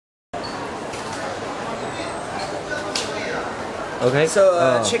Okay.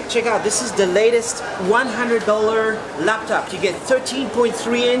 So check out. This is the latest $100 laptop. You get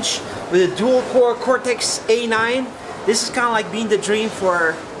 13.3 inch with a dual core Cortex-A9. This is kind of like being the dream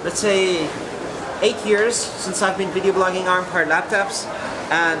for, let's say, 8 years since I've been video blogging ARM powered laptops.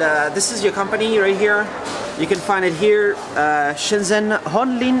 And this is your company right here. You can find it here, Shenzhen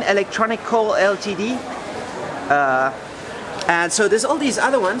Honlin Electronic Co. Ltd. And so there's all these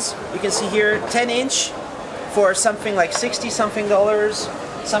other ones. You can see here 10 inch for something like 60 something dollars,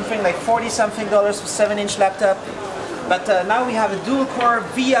 something like 40 something dollars for 7 inch laptop. But now we have a dual core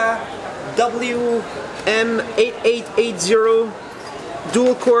VIA WonderMedia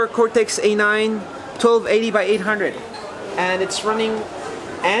dual core Cortex-A9 1280 by 800, and it's running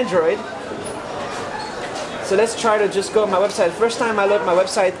Android. So let's try to just go on my website. First time I load my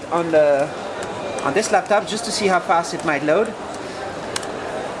website on this laptop just to see how fast it might load.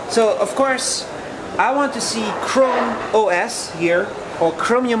 So of course I want to see Chrome OS here, or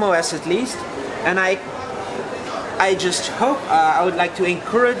Chromium OS at least, and I just hope I would like to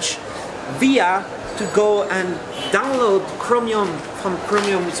encourage VIA to go and download Chromium from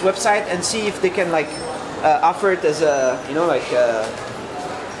Chromium's website and see if they can like offer it as a, you know, like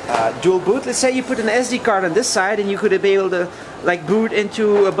dual boot. Let's say you put an SD card on this side and you could be able to like boot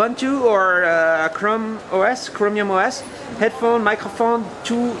into Ubuntu or Chrome OS, Chromium OS, headphone, microphone,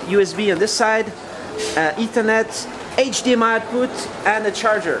 2 USB on this side, Ethernet, HDMI output, and a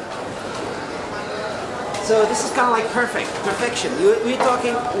charger. So this is kind of like perfection. We're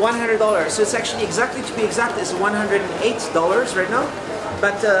talking $100. So it's actually exactly, to be exact, it's $108 right now.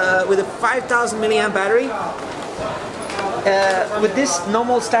 But with a 5,000 milliamp battery, with this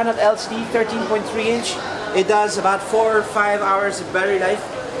normal standard LCD 13.3 inch, it does about 4 or 5 hours of battery life.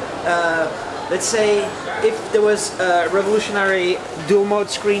 Let's say if there was a revolutionary dual mode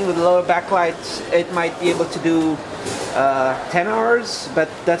screen with lower backlight, it might be able to do 10 hours, but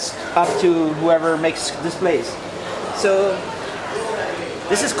that's up to whoever makes displays. So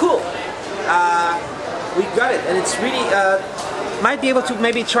this is cool. We got it, and it's really might be able to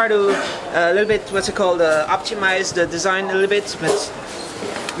maybe try to a little bit, what's it called, optimize the design a little bit, but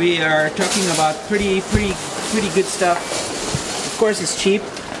we are talking about pretty good stuff. Of course it's cheap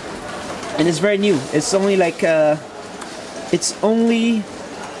and it's very new. It's only like it's only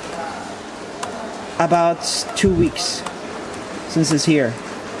about 2 weeks since it's here.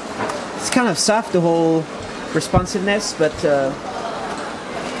 It's kind of soft, the whole responsiveness, but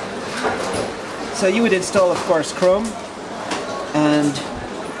so you would install, of course, Chrome, and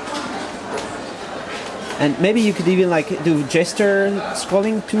maybe you could even like do gesture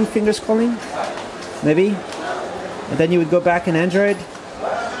scrolling, 2-finger scrolling, maybe, and then you would go back in Android,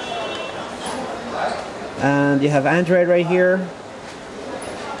 and you have Android right here,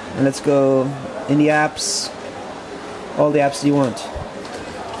 and let's go in the apps, all the apps you want,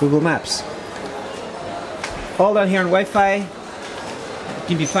 Google Maps, all down here on Wi-Fi. It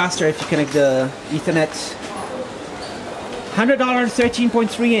can be faster if you connect the Ethernet. $100,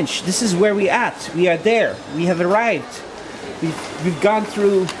 13.3 inch. This is where we at. We are there. We have arrived. We've gone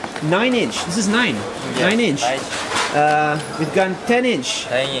through 9 inch. This is 9. Yes, 9 inch. We've gone 10 inch.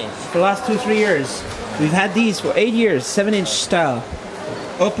 10 inch. For the last 2-3 years. We've had these for 8 years. 7 inch style.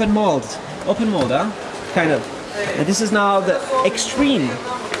 Open mold. Open mold, huh? Kind of. And this is now the extreme.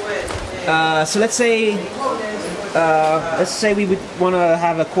 So let's say we would want to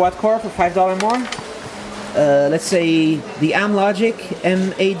have a quad core for $5 more. Let's say the ARM Logic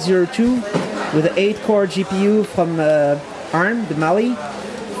M802 with an 8-core GPU from ARM, the Mali,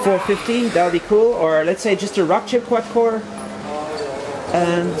 450. That would be cool. Or let's say just a Rockchip quad core.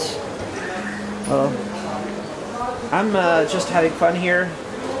 And I'm just having fun here,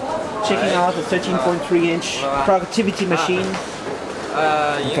 checking out the 13.3 inch productivity machine.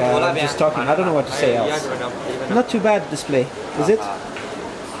 Okay, I'm just talking. I don't know what to say else. Not too bad display, is it?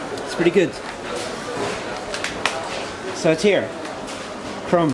 It's pretty good. So it's here.